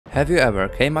Have you ever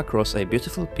came across a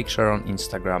beautiful picture on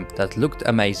Instagram that looked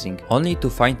amazing, only to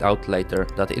find out later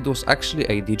that it was actually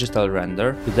a digital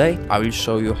render? Today I will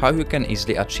show you how you can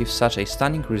easily achieve such a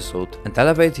stunning result and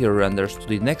elevate your renders to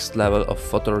the next level of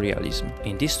photorealism.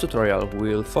 In this tutorial we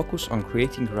will focus on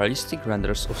creating realistic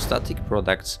renders of static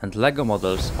products and Lego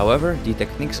models. However, the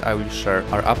techniques I will share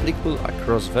are applicable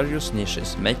across various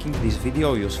niches, making this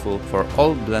video useful for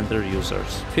all Blender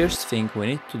users. First thing we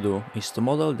need to do is to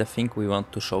model the thing we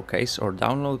want to showcase or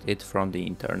download it from the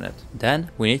internet.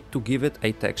 Then we need to give it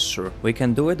a texture. We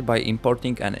can do it by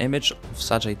importing an image of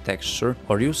such a texture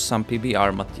or use some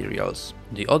PBR materials.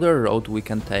 The other road we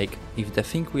can take, if the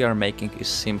thing we are making is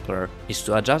simpler, is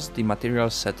to adjust the material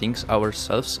settings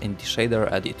ourselves in the shader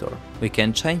editor. We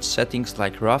can change settings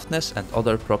like roughness and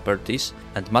other properties,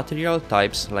 and material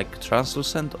types like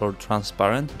translucent or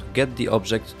transparent to get the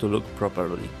object to look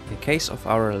properly. In case of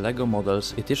our Lego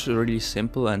models, it is really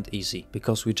simple and easy,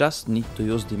 because we just need to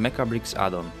use the Mechabricks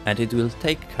add-on, and it will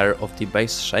take care of the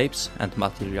base shapes and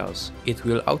materials. It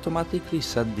will automatically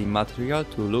set the material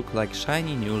to look like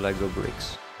shiny new Lego bricks.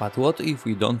 But what if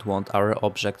we don't want our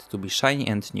object to be shiny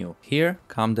and new? Here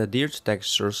come the dirt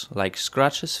textures like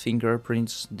scratches,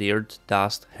 fingerprints, dirt,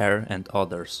 dust, hair and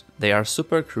others. They are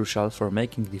super crucial for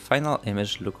making the final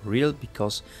image look real,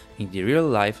 because in the real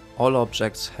life all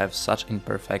objects have such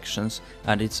imperfections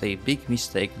and it's a big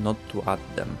mistake not to add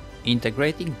them.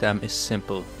 Integrating them is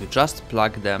simple, you just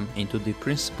plug them into the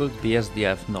principled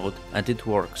BSDF node and it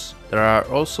works. There are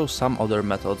also some other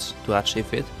methods to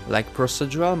achieve it, like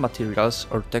procedural materials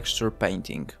or texture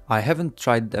painting. I haven't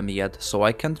tried them yet, so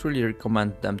I can't really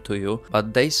recommend them to you,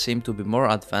 but they seem to be more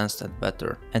advanced and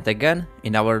better. And again,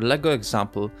 in our Lego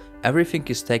example, everything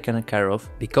is taken care of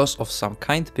because of some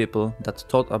kind people that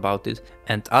thought about it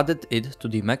and added it to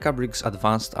the Mechabricks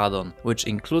advanced add-on, which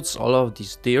includes all of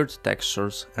these dirt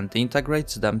textures and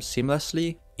integrates them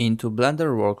seamlessly into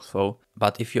Blender workflow.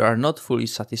 But if you are not fully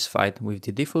satisfied with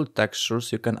the default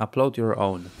textures, you can upload your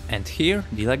own. And here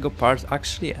the Lego part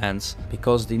actually ends,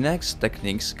 because the next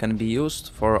techniques can be used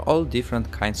for all different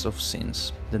kinds of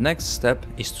scenes. The next step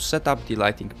is to set up the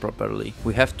lighting properly.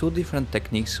 We have two different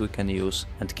techniques we can use,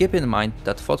 and keep in mind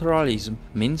that photorealism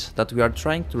means that we are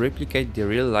trying to replicate the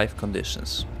real life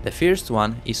conditions. The first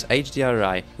one is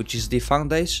HDRI, which is the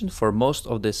foundation for most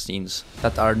of the scenes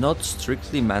that are not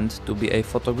strictly meant to be a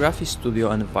photography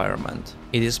studio environment.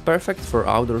 It is perfect for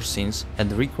outdoor scenes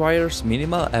and requires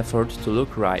minimal effort to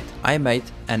look right. I made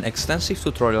an extensive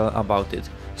tutorial about it,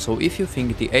 so if you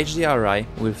think the HDRI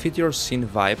will fit your scene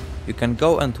vibe, you can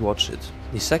go and watch it.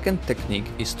 The second technique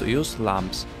is to use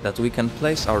lamps that we can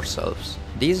place ourselves.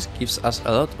 This gives us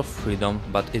a lot of freedom,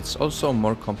 but it's also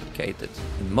more complicated.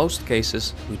 In most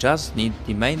cases, we just need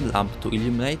the main lamp to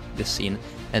illuminate the scene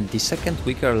and the second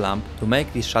weaker lamp to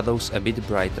make the shadows a bit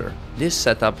brighter. This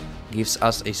setup gives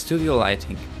us a studio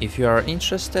lighting. If you are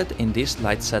interested in this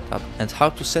light setup and how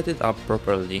to set it up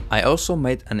properly, I also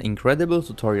made an incredible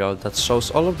tutorial that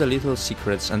shows all of the little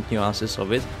secrets and nuances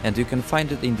of it, and you can find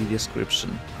it in the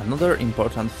description. Another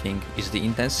important thing is the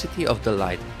intensity of the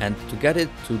light, and to get it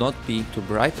to not be too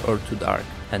bright or too dark.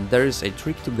 And there is a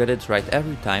trick to get it right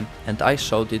every time, and I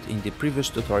showed it in the previous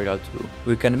tutorial too.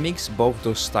 We can mix both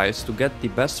those styles to get the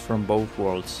best from both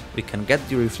worlds. We can get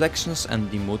the reflections and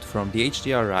the mood from the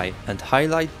HDRI and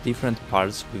highlight different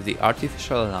parts with the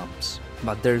artificial lamps.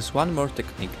 But there is one more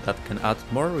technique that can add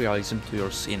more realism to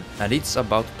your scene, and it's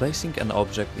about placing an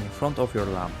object in front of your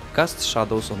lamp. Cast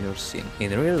shadows on your scene.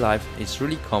 In real life, it's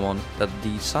really common that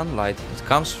the sunlight that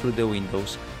comes through the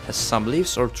windows has some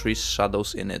leaves or trees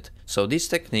shadows in it, so this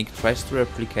technique tries to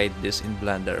replicate this in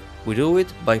Blender. We do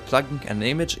it by plugging an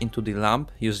image into the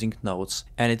lamp using nodes,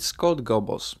 and it's called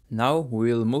gobos. Now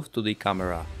we will move to the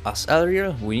camera. As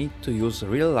earlier, we need to use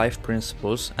real life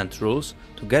principles and rules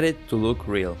to get it to look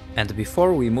real. And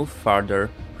before we move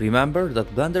further, remember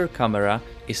that Blender camera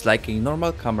is like a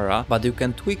normal camera, but you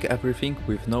can tweak everything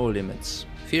with no limits.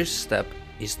 First step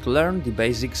is to learn the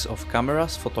basics of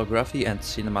cameras, photography and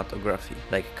cinematography,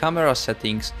 like camera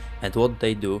settings and what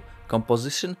they do,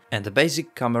 composition and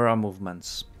basic camera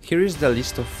movements. Here is the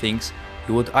list of things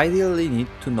you would ideally need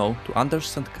to know to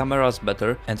understand cameras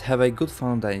better and have a good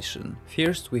foundation.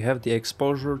 First, we have the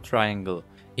exposure triangle.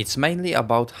 It's mainly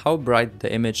about how bright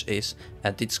the image is,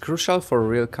 and it's crucial for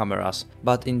real cameras,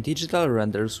 but in digital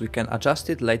renders we can adjust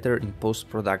it later in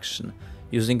post-production,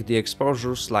 using the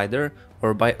exposure slider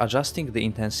or by adjusting the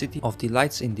intensity of the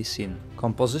lights in the scene.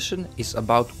 Composition is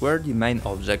about where the main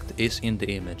object is in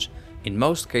the image. In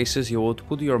most cases you would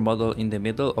put your model in the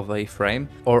middle of a frame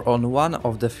or on one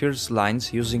of the first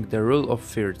lines using the rule of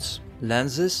thirds.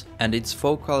 Lenses and its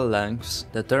focal lengths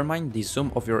determine the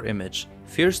zoom of your image.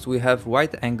 First we have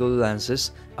wide angle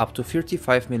lenses up to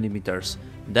 35mm,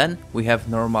 then we have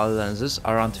normal lenses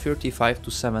around 35 to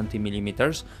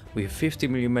 70mm, with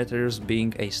 50mm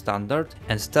being a standard,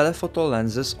 and telephoto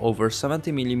lenses over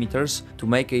 70mm to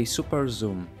make a super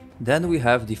zoom. Then we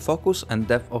have the focus and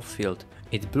depth of field.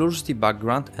 It blurs the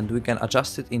background and we can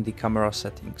adjust it in the camera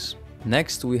settings.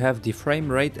 Next we have the frame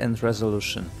rate and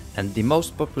resolution, and the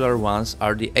most popular ones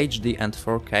are the HD and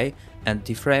 4K, and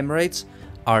the frame rates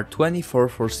are 24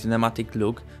 for cinematic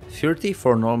look, 30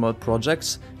 for normal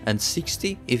projects, and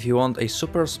 60 if you want a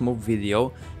super smooth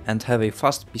video and have a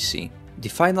fast PC. The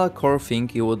final core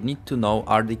thing you would need to know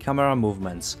are the camera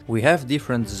movements. We have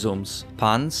different zooms,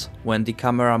 pans when the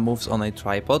camera moves on a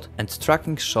tripod, and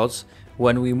tracking shots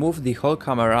when we move the whole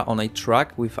camera on a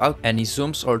track without any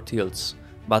zooms or tilts.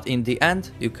 But in the end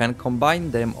you can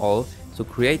combine them all to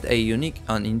create a unique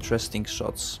and interesting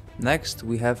shots. Next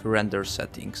we have render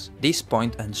settings. This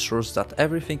point ensures that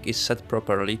everything is set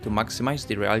properly to maximize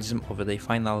the realism of the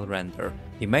final render.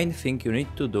 The main thing you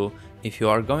need to do if you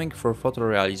are going for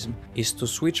photorealism is to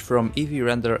switch from Eevee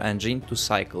render engine to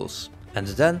cycles. And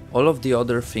then all of the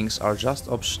other things are just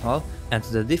optional, and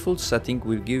the default setting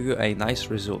will give you a nice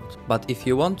result. But if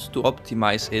you want to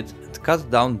optimize it and cut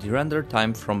down the render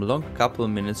time from long couple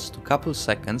minutes to couple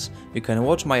seconds, you can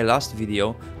watch my last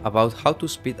video about how to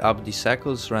speed up the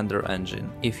cycles render engine.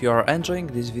 If you are enjoying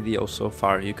this video so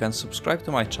far, you can subscribe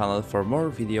to my channel for more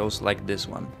videos like this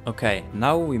one. Okay,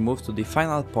 now we move to the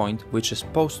final point, which is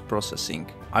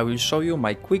post-processing. I will show you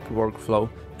my quick workflow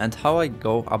and how I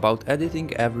go about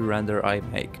editing every render I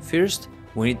make. First,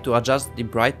 we need to adjust the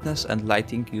brightness and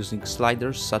lighting using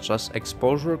sliders such as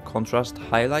exposure, contrast,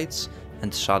 highlights,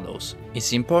 and shadows.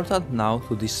 It's important now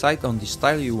to decide on the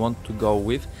style you want to go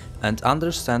with and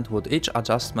understand what each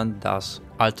adjustment does.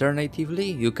 Alternatively,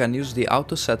 you can use the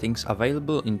auto settings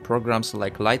available in programs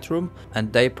like Lightroom,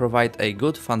 and they provide a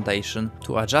good foundation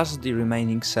to adjust the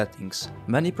remaining settings.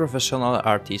 Many professional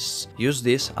artists use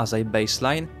this as a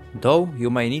baseline, though you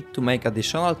may need to make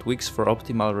additional tweaks for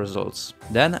optimal results.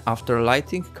 Then after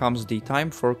lighting comes the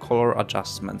time for color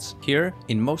adjustments. Here,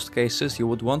 in most cases you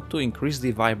would want to increase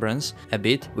the vibrance a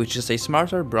bit, which is a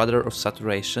smarter brother of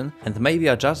saturation, and maybe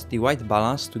adjust the white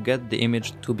balance to get the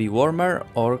image to be warmer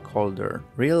or colder.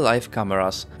 Real-life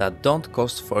cameras that don't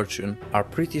cost fortune are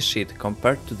pretty shit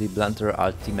compared to the Blender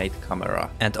Ultimate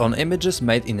camera. And on images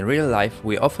made in real life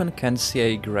we often can see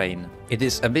a grain. It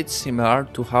is a bit similar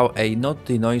to how a not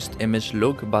denoised image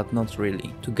look, but not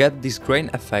really. To get this grain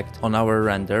effect on our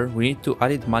render, we need to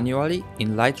add it manually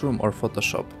in Lightroom or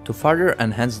Photoshop. To further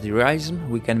enhance the realism,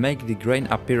 we can make the grain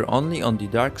appear only on the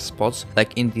dark spots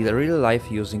like in the real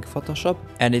life using Photoshop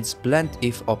and its blend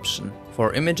if option.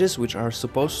 For images which are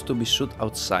supposed to be shot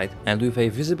outside and with a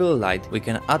visible light, we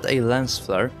can add a lens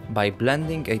flare by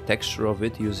blending a texture of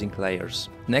it using layers.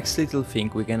 Next little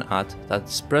thing we can add that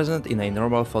is present in a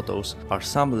normal photos are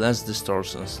some lens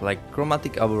distortions like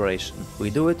chromatic aberration. We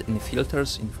do it in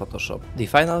filters in Photoshop. The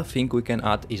final thing we can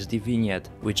add is the vignette,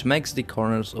 which makes the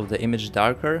corners of the image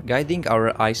darker, guiding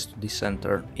our eyes to the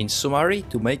center. In summary,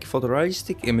 to make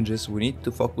photorealistic images we need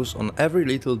to focus on every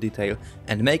little detail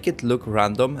and make it look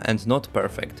random and not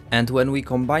perfect. And when we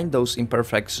combine those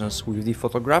imperfections with the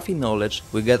photography knowledge,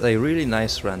 we get a really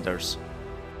nice renders.